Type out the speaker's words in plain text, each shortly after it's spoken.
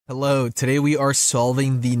Hello, today we are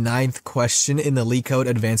solving the 9th question in the LeetCode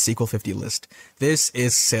Advanced SQL 50 list. This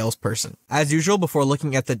is salesperson. As usual, before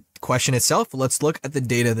looking at the question itself, let's look at the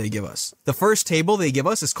data they give us. The first table they give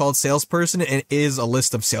us is called salesperson and is a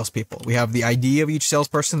list of salespeople. We have the ID of each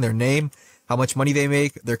salesperson, their name, how much money they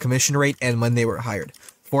make, their commission rate, and when they were hired.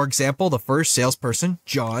 For example, the first salesperson,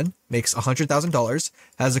 John, makes $100,000,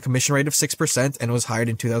 has a commission rate of 6%, and was hired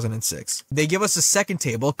in 2006. They give us a second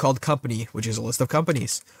table called company, which is a list of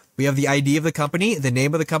companies. We have the ID of the company, the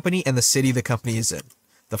name of the company, and the city the company is in.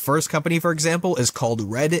 The first company, for example, is called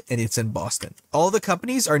Red, and it's in Boston. All the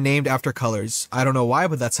companies are named after colors. I don't know why,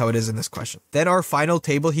 but that's how it is in this question. Then our final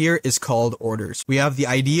table here is called orders. We have the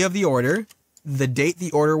ID of the order, the date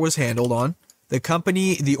the order was handled on, the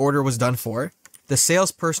company the order was done for, the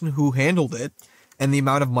salesperson who handled it, and the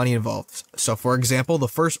amount of money involved. So for example, the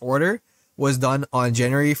first order was done on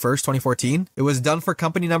January 1st, 2014. It was done for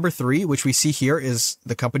company number 3, which we see here is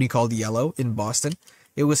the company called Yellow in Boston.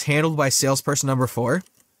 It was handled by salesperson number 4,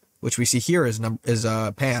 which we see here is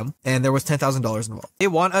Pam, and there was $10,000 involved. They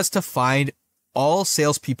want us to find all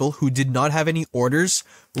salespeople who did not have any orders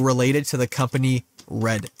related to the company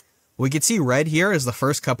Red. We can see Red here is the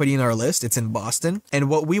first company in our list. It's in Boston. And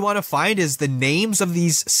what we want to find is the names of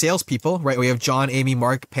these salespeople, right? We have John, Amy,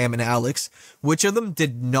 Mark, Pam, and Alex. Which of them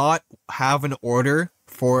did not have an order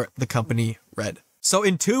for the company Red? So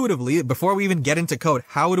intuitively, before we even get into code,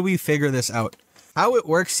 how do we figure this out? How it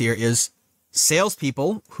works here is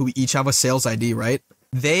salespeople, who each have a sales ID, right?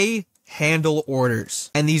 They handle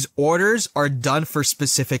orders, and these orders are done for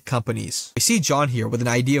specific companies. I see John here with an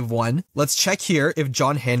ID of 1. Let's check here if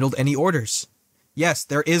John handled any orders. Yes,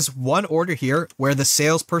 there is one order here where the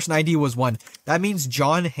salesperson ID was 1. That means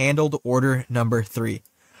John handled order number 3.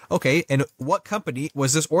 Okay, and what company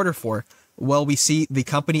was this order for? Well, we see the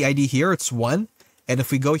company ID here, it's 1. And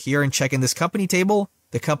if we go here and check in this company table,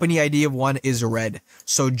 the company ID of 1 is Red.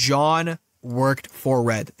 So John worked for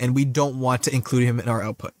Red, and we don't want to include him in our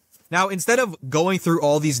output. Now, instead of going through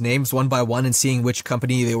all these names one by one and seeing which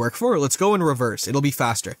company they work for, let's go in reverse. It'll be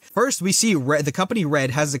faster. First, we see the company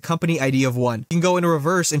Red has a company ID of 1. You can go in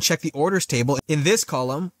reverse and check the orders table in this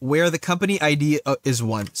column where the company ID is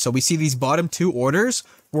 1. So we see these bottom 2 orders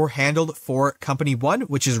were handled for company 1,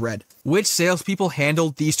 which is Red. Which salespeople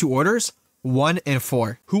handled these 2 orders? 1 and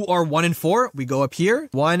 4. Who are 1 and 4? We go up here.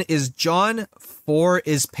 1 is John, 4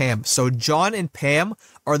 is Pam. So John and Pam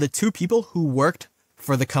are the 2 people who worked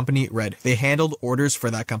for the company Red. They handled orders for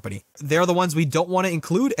that company. They're the ones we don't want to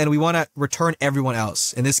include, and we want to return everyone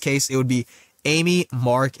else. In this case, it would be Amy,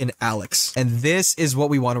 Mark, and Alex. And this is what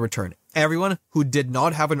we want to return. Everyone who did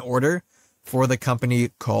not have an order for the company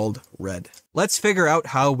called Red. Let's figure out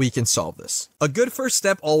how we can solve this. A good first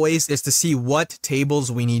step always is to see what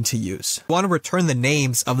tables we need to use. We want to return the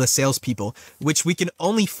names of the salespeople, which we can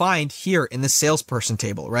only find here in the salesperson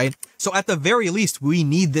table, right? So at the very least, we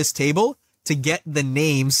need this table to get the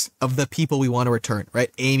names of the people we want to return, right?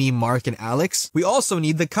 Amy, Mark, and Alex. We also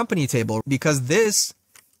need the company table because this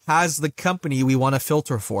has the company we want to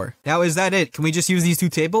filter for. Now, is that it? Can we just use these 2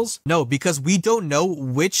 tables? No, because we don't know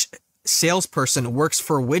which salesperson works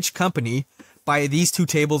for which company by these 2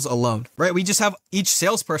 tables alone, right? We just have each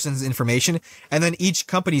salesperson's information and then each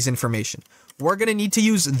company's information. We're going to need to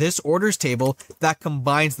use this orders table that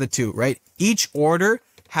combines the 2, right? Each order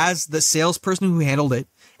has the salesperson who handled it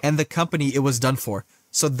and the company it was done for.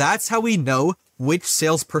 So that's how we know which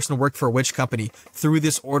salesperson worked for which company, through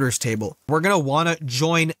this orders table. We're going to want to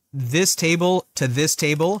join this table to this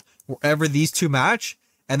table wherever these 2 match,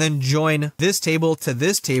 and then join this table to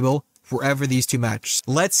this table wherever these 2 match.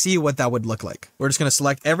 Let's see what that would look like. We're just going to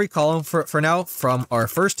select every column for now from our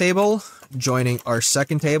first table, joining our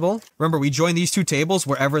second table. Remember, we join these 2 tables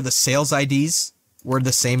wherever the sales IDs were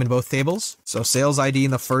the same in both tables. So sales ID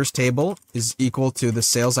in the first table is equal to the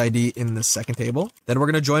sales ID in the second table. Then we're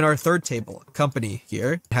going to join our third table, company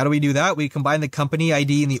here. How do we do that? We combine the company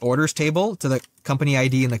ID in the orders table to the company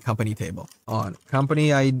ID in the company table. On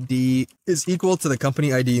company ID is equal to the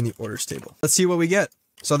company ID in the orders table. Let's see what we get.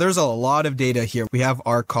 So there's a lot of data here. We have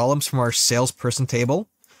our columns from our salesperson table.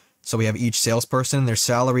 So we have each salesperson, their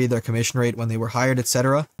salary, their commission rate, when they were hired,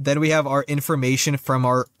 etc. Then we have our information from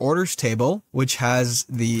our orders table, which has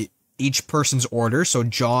each person's order. So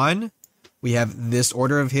John, we have this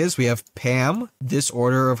order of his. We have Pam, this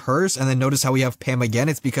order of hers. And then notice how we have Pam again.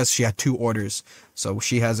 It's because she had 2 orders. So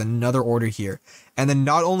she has another order here. And then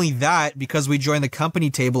not only that, because we joined the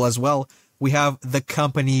company table as well, we have the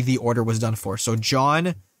company the order was done for. So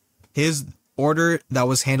John, his order that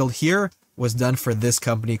was handled here was done for this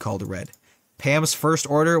company called Red. Pam's first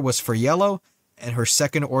order was for Yellow, and her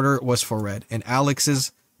second order was for Red. And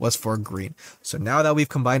Alex's was for green. So now that we've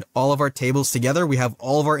combined all of our tables together, we have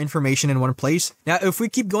all of our information in one place. Now, if we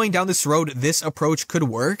keep going down this road, this approach could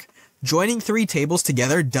work. Joining 3 tables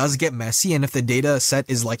together does get messy, and if the data set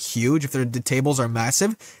is like huge, if the tables are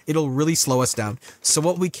massive, it'll really slow us down. So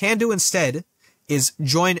what we can do instead is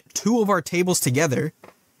join 2 of our tables together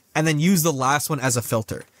and then use the last one as a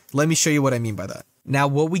filter. Let me show you what I mean by that. Now,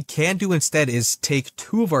 what we can do instead is take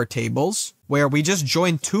 2 of our tables, where we just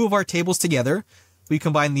join 2 of our tables together. We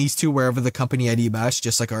combine these 2 wherever the company ID match,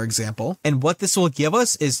 just like our example. And what this will give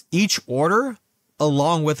us is each order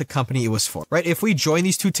along with the company it was for, right? If we join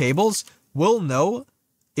these 2 tables, we'll know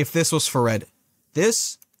if this was for red.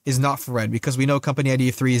 This is not for red because we know company ID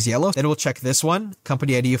of 3 is yellow. Then we'll check this one,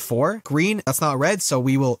 company ID of 4, green, that's not red, so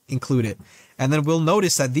we will include it. And then we'll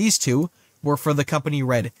notice that these 2 were for the company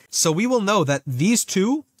red. So we will know that these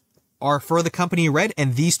 2 are for the company red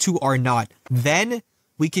and these 2 are not. Then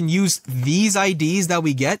we can use these IDs that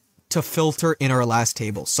we get to filter in our last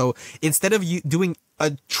table. So instead of doing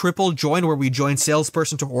a triple join where we join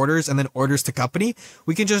salesperson to orders and then orders to company,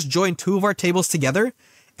 we can just join 2 of our tables together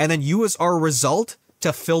and then use our result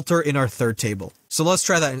to filter in our 3rd table. So let's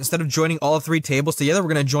try that. Instead of joining all 3 tables together,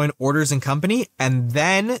 we're going to join orders and company and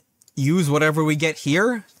then use whatever we get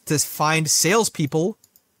here to find salespeople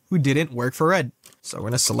who didn't work for red. So we're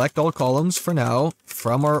going to select all columns for now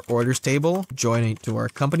from our orders table, joining to our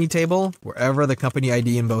company table, wherever the company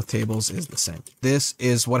ID in both tables is the same. This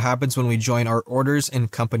is what happens when we join our orders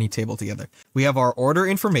and company table together. We have our order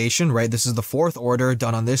information, right? This is the 4th order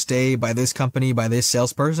done on this day by this company, by this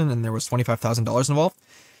salesperson, and there was $25,000 involved.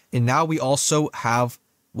 And now we also have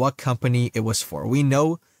what company it was for. We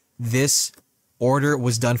know this order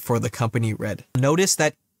was done for the company red. Notice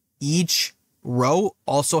that each row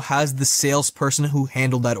also has the salesperson who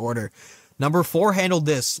handled that order. Number 4 handled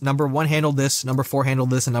this, number 1 handled this, number 4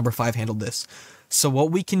 handled this, and number 5 handled this. So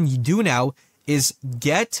what we can do now is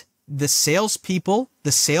get the salespeople,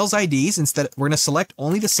 the sales IDs, instead we're going to select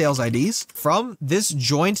only the sales IDs from this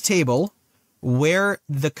joined table where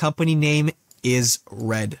the company name is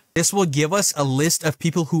red. This will give us a list of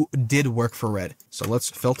people who did work for red. So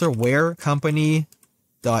let's filter where company.name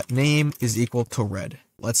is equal to red.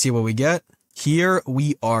 Let's see what we get. Here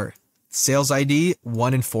we are. Sales ID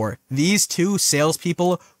 1 and 4. These 2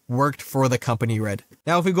 salespeople worked for the company red.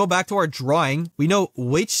 Now, if we go back to our drawing, we know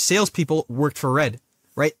which salespeople worked for red,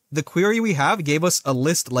 right? The query we have gave us a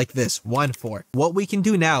list like this, 1, 4. What we can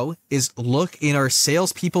do now is look in our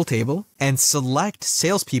salespeople table and select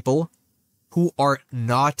salespeople who are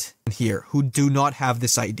not here, who do not have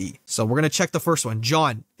this ID. So we're going to check the first one.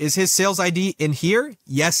 John, is his sales ID in here?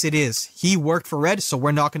 Yes, it is. He worked for red, so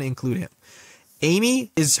we're not going to include him.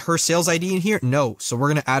 Amy, is her sales ID in here? No, so we're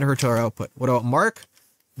going to add her to our output. What about Mark?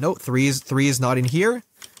 No, 3 is not in here.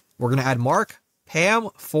 We're going to add Mark. Pam,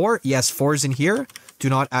 4. Yes, 4 is in here. Do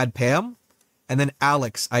not add Pam. And then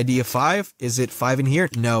Alex, ID of 5. Is it 5 in here?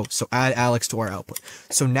 No, so add Alex to our output.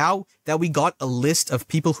 So now that we got a list of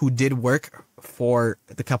people who did work for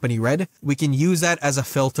the company red, we can use that as a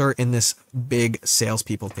filter in this big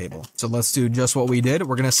salespeople table. So let's do just what we did.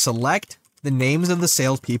 We're going to select the names of the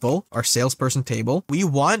salespeople, our salesperson table. We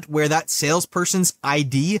want where that salesperson's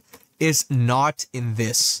ID is not in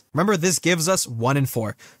this. Remember, this gives us 1 and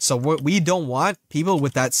 4. So what we don't want people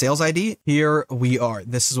with that sales ID. Here we are.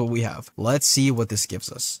 This is what we have. Let's see what this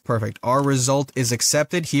gives us. Perfect. Our result is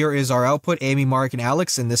accepted. Here is our output, Amy, Mark, and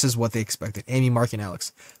Alex, and this is what they expected. Amy, Mark, and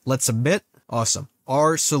Alex. Let's submit. Awesome.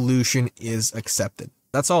 Our solution is accepted.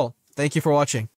 That's all. Thank you for watching.